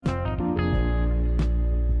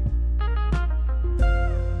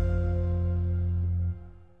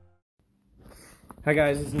Hi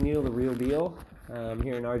guys, this is Neil, the Real Deal. I'm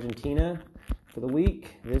here in Argentina for the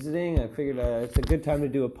week, visiting. I figured it's a good time to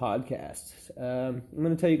do a podcast. I'm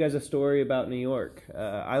going to tell you guys a story about New York.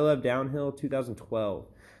 I Love Downhill 2012,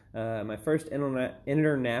 my first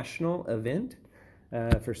international event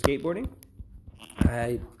for skateboarding.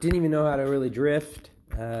 I didn't even know how to really drift.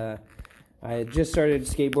 I had just started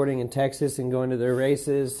skateboarding in Texas and going to their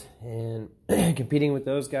races and competing with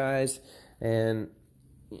those guys, and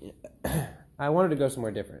I wanted to go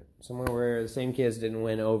somewhere different, somewhere where the same kids didn't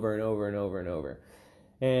win over and over and over and over.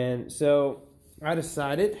 And so I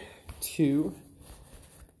decided to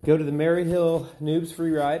go to the Maryhill Noobs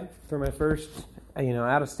Free Ride for my first,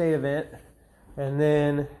 out-of-state event. And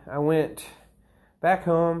then I went back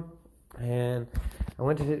home and I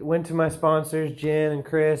went to my sponsors, Jen and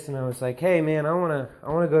Chris, and I was like, "Hey, man, I want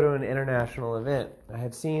to go to an international event." I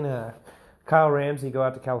had seen Kyle Ramsey go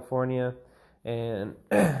out to California and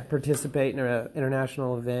participate in an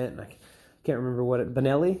international event. I can't remember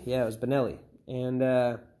Benelli? Yeah, it was Benelli. And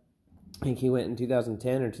I think he went in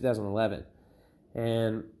 2010 or 2011.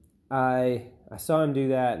 And I saw him do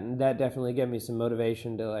that, and that definitely gave me some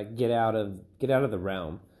motivation to get out of the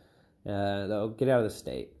realm, get out of the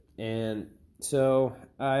state. And so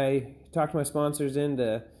I talked my sponsors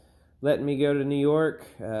into letting me go to New York.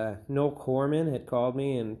 Noel Corman had called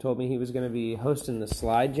me and told me he was going to be hosting the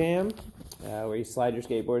Slide Jam, where you slide your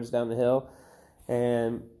skateboards down the hill.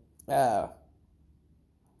 And I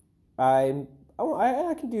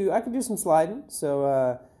can do some sliding.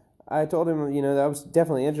 So I told him, that I was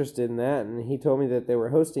definitely interested in that, and he told me that they were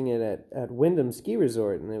hosting it at Wyndham Ski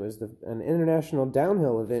Resort, and it was an international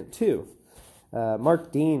downhill event too.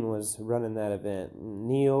 Mark Dean was running that event.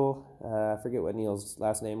 Neil, I forget what Neil's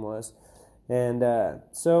last name was. And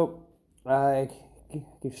so I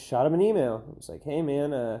shot him an email. I was like, "Hey,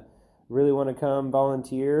 man, really want to come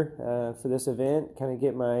volunteer for this event, kind of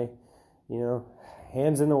get my,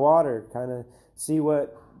 hands in the water, kind of see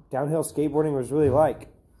what downhill skateboarding was really like."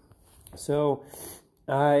 So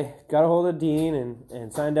I got a hold of Dean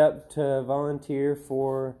and signed up to volunteer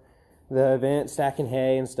for the event, stacking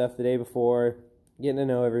hay and stuff the day before, getting to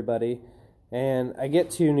know everybody. And I get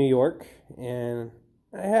to New York, and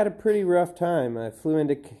I had a pretty rough time. I flew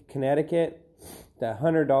into Connecticut, the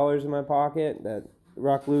 $100 in my pocket that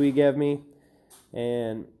Rock Louie gave me.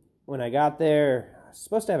 And when I got there, I was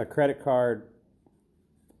supposed to have a credit card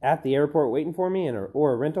at the airport waiting for me,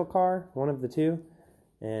 or a rental car, one of the two,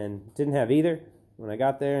 and didn't have either. When I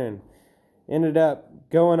got there, and ended up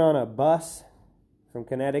going on a bus from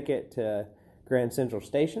Connecticut to Grand Central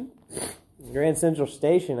Station. Grand Central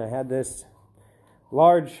Station, I had this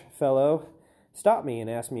large fellow stop me and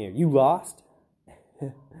ask me, "Are you lost?"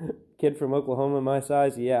 Kid from Oklahoma my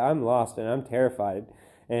size, "Yeah, I'm lost and I'm terrified."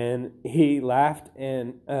 And he laughed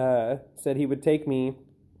and said he would take me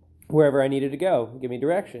wherever I needed to go, give me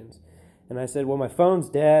directions. And I said, "Well, my phone's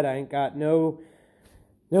dead. I ain't got no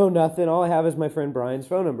nothing. All I have is my friend Brian's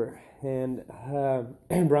phone number." And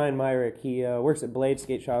Brian Myrick, he works at Blade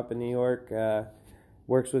Skate Shop in New York,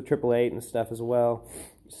 works with Triple Eight and stuff as well.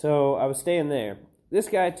 So I was staying there. This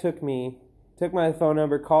guy took my phone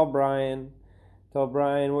number, called Brian, asked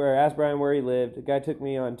Brian where he lived. The guy took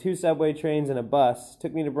me on 2 subway trains and a bus,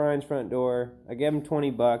 took me to Brian's front door. I gave him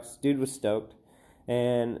 $20. Dude was stoked.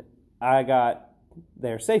 And I got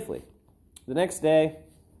there safely. The next day,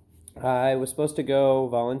 I was supposed to go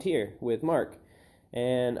volunteer with Mark.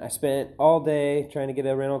 And I spent all day trying to get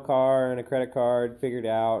a rental car and a credit card figured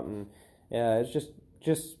out, and it's just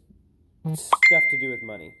stuff to do with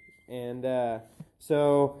money. And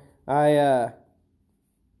so I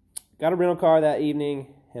got a rental car that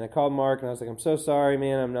evening, and I called Mark, and I was like, "I'm so sorry,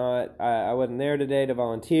 man. I wasn't there today to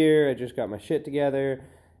volunteer. I just got my shit together,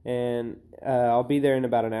 and I'll be there in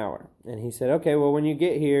about an hour." And he said, "Okay, well, when you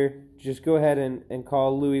get here, just go ahead and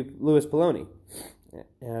call Louis Poloni."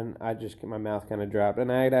 And my mouth kind of dropped. And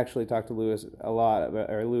I had actually talked to Louis a lot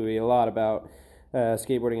about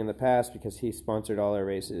skateboarding in the past, because he sponsored all our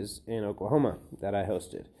races in Oklahoma that I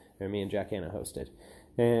hosted, or me and Jack Hanna hosted.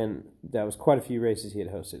 And that was quite a few races he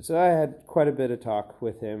had hosted. So I had quite a bit of talk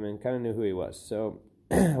with him and kind of knew who he was. So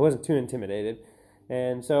I wasn't too intimidated.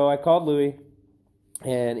 And so I called Louis,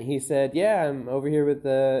 and he said, "Yeah, I'm over here with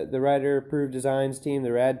the Rider Approved Designs team,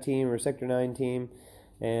 the RAD team, or Sector 9 team,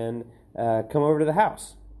 and come over to the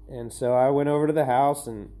house." And so I went over to the house,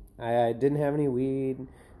 and I didn't have any weed.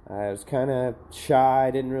 I was kind of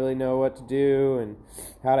shy, didn't really know what to do and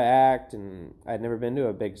how to act, and I'd never been to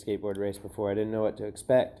a big skateboard race before. I didn't know what to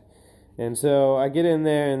expect. And so I get in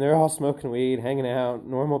there, and they're all smoking weed, hanging out,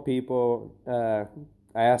 normal people. I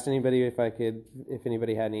asked anybody if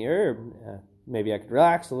anybody had any herb. Maybe I could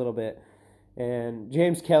relax a little bit. And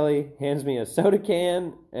James Kelly hands me a soda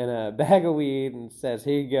can and a bag of weed and says,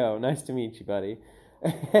 "Here you go. Nice to meet you, buddy."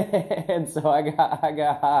 And so I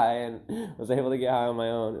got high and was able to get high on my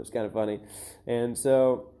own. It was kind of funny. And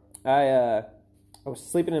so I was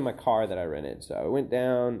sleeping in my car that I rented. So I went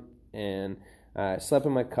down and I slept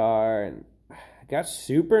in my car and I got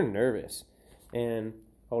super nervous. And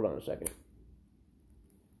hold on a second.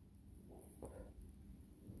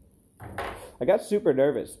 I got super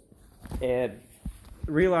nervous and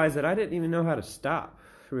realized that I didn't even know how to stop.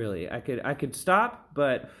 Really, I could stop,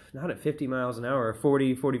 but not at 50 miles an hour or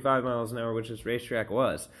 40, 45 miles an hour, which this racetrack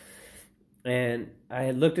was. And I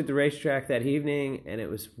had looked at the racetrack that evening, and it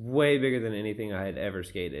was way bigger than anything I had ever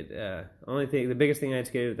skated. The biggest thing I had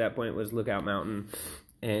skated at that point was Lookout Mountain,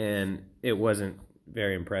 and it wasn't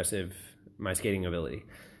very impressive, my skating ability.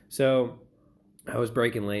 So I was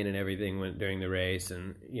breaking lane and everything during the race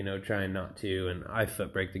and, trying not to. And I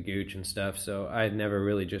foot brake the gooch and stuff. So I had never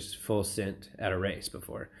really just full sent at a race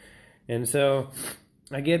before. And so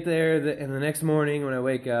I get there and the next morning when I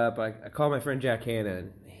wake up, I call my friend Jack Hanna.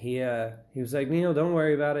 And he was like, "Neil, don't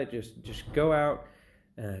worry about it. Just go out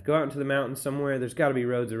into the mountains somewhere. There's got to be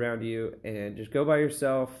roads around you. And just go by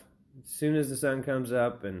yourself as soon as the sun comes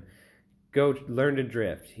up and go learn to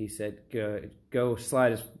drift." He said, go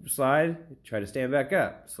slide, try to stand back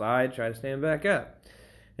up. Slide, try to stand back up.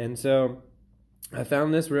 And so I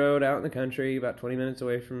found this road out in the country about 20 minutes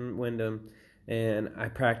away from Wyndham, and I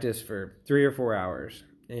practiced for 3 or 4 hours.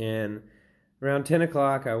 And around 10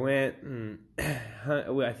 o'clock I went, and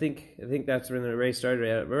I think that's when the race started.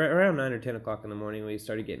 Around 9 or 10 o'clock in the morning we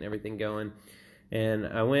started getting everything going. And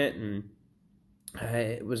I went and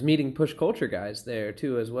I was meeting Push Culture guys there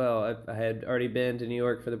too as well. I had already been to New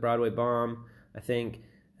York for the Broadway Bomb, I think,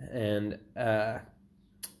 and the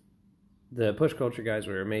Push Culture guys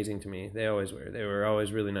were amazing to me. They always were. They were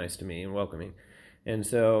always really nice to me and welcoming. And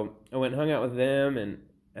so I went and hung out with them, and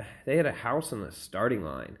they had a house on the starting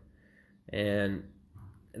line, and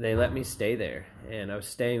they let me stay there. And I was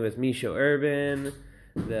staying with Misho Urban,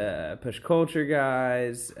 the Push Culture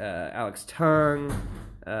guys, Alex Tung,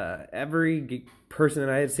 every person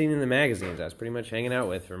that I had seen in the magazines I was pretty much hanging out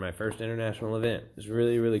with for my first international event. It was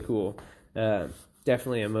really, really cool.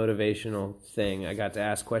 Definitely a motivational thing. I got to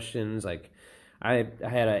ask questions. Like I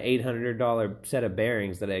had an $800 set of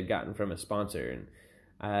bearings that I had gotten from a sponsor, and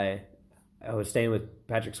I was staying with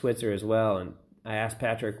Patrick Switzer as well, and I asked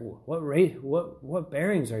Patrick, what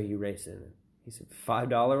bearings are you racing? He said,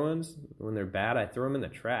 $5 ones. When they're bad, I throw them in the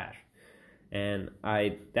trash. And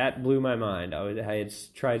that blew my mind. I had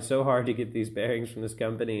tried so hard to get these bearings from this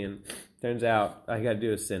company, and turns out all I got to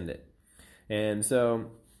do is send it. And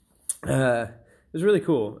so it was really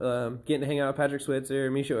cool getting to hang out with Patrick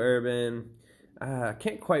Switzer, Misho Urban. I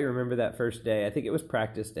can't quite remember that first day. I think it was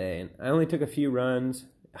practice day, and I only took a few runs.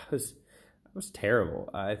 I was terrible.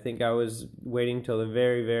 I think I was waiting till the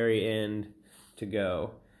very, very end to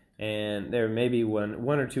go, and there may be one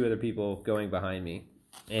or two other people going behind me.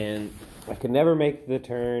 And I could never make the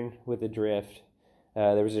turn with the drift.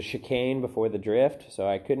 There was a chicane before the drift, so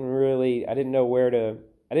I didn't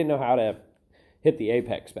know how to hit the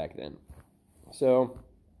apex back then. So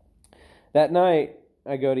that night,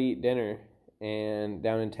 I go to eat dinner and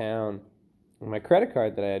down in town, my credit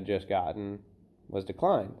card that I had just gotten was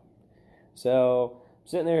declined. So I'm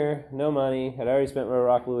sitting there, no money. I'd already spent my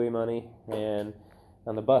Rock Louie money and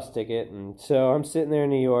on the bus ticket, and so I'm sitting there in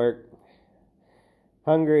New York,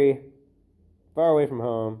 hungry, far away from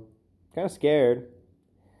home, kind of scared,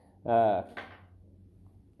 and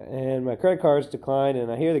my credit card's declined,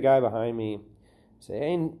 and I hear the guy behind me say,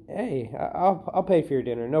 hey, I'll pay for your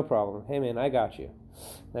dinner, no problem. Hey, man, I got you.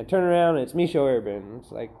 And I turn around, and it's Misho Urban.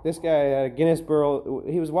 It's like this guy had a Guinness World.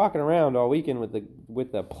 He was walking around all weekend with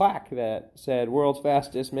the plaque that said "World's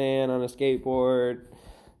Fastest Man on a Skateboard,"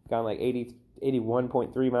 gone like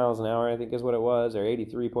 81.3 miles an hour, I think is what it was, or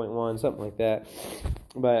 83.1, something like that.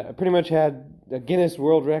 But I pretty much had a Guinness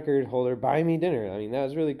World Record holder buy me dinner. I mean, that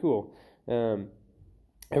was really cool.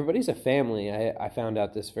 Everybody's a family. I found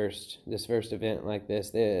out this first event like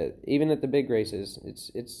this. Even at the big races,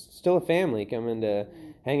 it's still a family coming to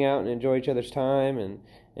hang out and enjoy each other's time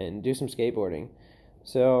and do some skateboarding.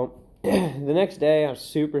 So the next day, I was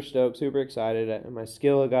super stoked, super excited. My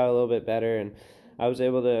skill got a little bit better, and I was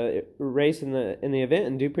able to race in the event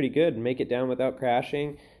and do pretty good and make it down without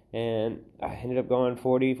crashing. And I ended up going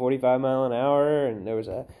 40, 45 mile an hour, and there was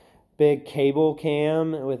a big cable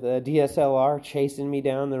cam with a DSLR chasing me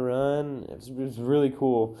down the run. It was really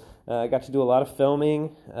cool. I got to do a lot of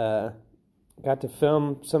filming. Got to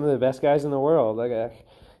film some of the best guys in the world.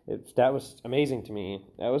 That was amazing to me.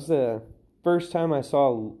 That was the first time I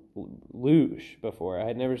saw luge before. I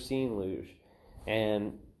had never seen luge.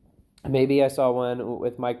 And maybe I saw one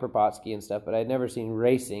with Mike Propotsky and stuff, but I had never seen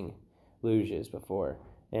racing luges before.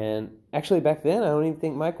 And actually back then, I don't even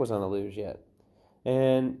think Mike was on a luge yet.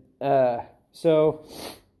 And so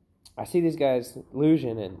I see these guys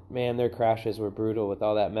luging, and man, their crashes were brutal with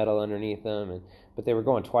all that metal underneath them, but they were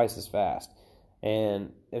going twice as fast.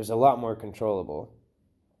 And it was a lot more controllable.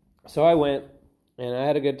 So I went, and I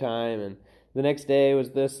had a good time, and the next day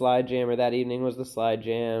was the slide jam, or that evening was the slide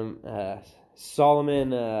jam.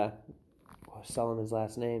 Solomon, what was Solomon's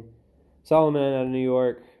last name? Solomon out of New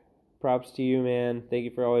York. Props to you, man. Thank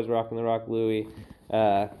you for always rocking the rock, Louie.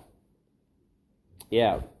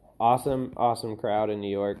 Yeah, awesome crowd in New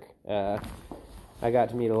York. I got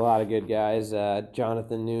to meet a lot of good guys.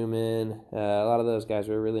 Jonathan Newman, a lot of those guys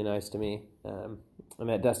were really nice to me. I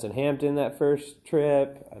met Dustin Hampton that first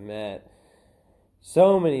trip. I met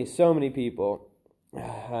so many people.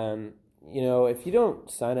 If you don't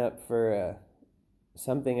sign up for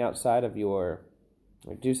something outside of or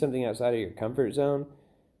do something outside of your comfort zone,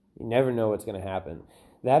 you never know what's going to happen.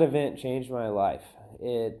 That event changed my life.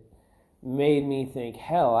 It made me think,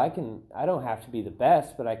 hell, I don't have to be the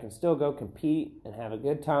best, but I can still go compete and have a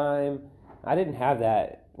good time. I didn't have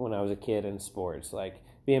that when I was a kid in sports. Like,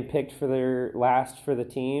 being picked for last for the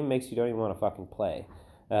team makes you don't even want to fucking play.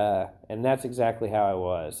 And that's exactly how I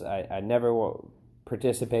was. I never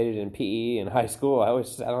participated in PE in high school. I always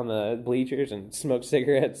sat on the bleachers and smoked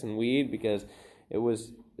cigarettes and weed because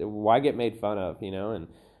why get made fun of, and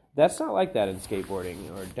that's not like that in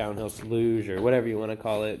skateboarding or downhill luge or whatever you want to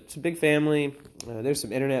call it. It's a big family. There's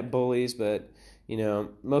some internet bullies, but,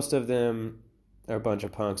 most of them are a bunch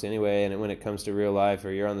of punks anyway, and when it comes to real life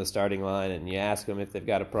or you're on the starting line and you ask them if they've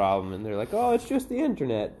got a problem, and they're like, oh, it's just the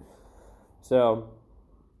internet. So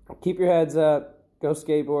keep your heads up, go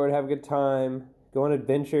skateboard, have a good time, go on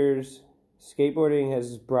adventures. Skateboarding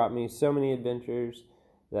has brought me so many adventures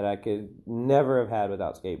that I could never have had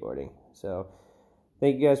without skateboarding. So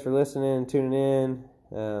thank you guys for listening and tuning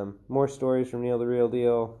in. More stories from Neil the Real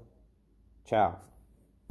Deal. Ciao.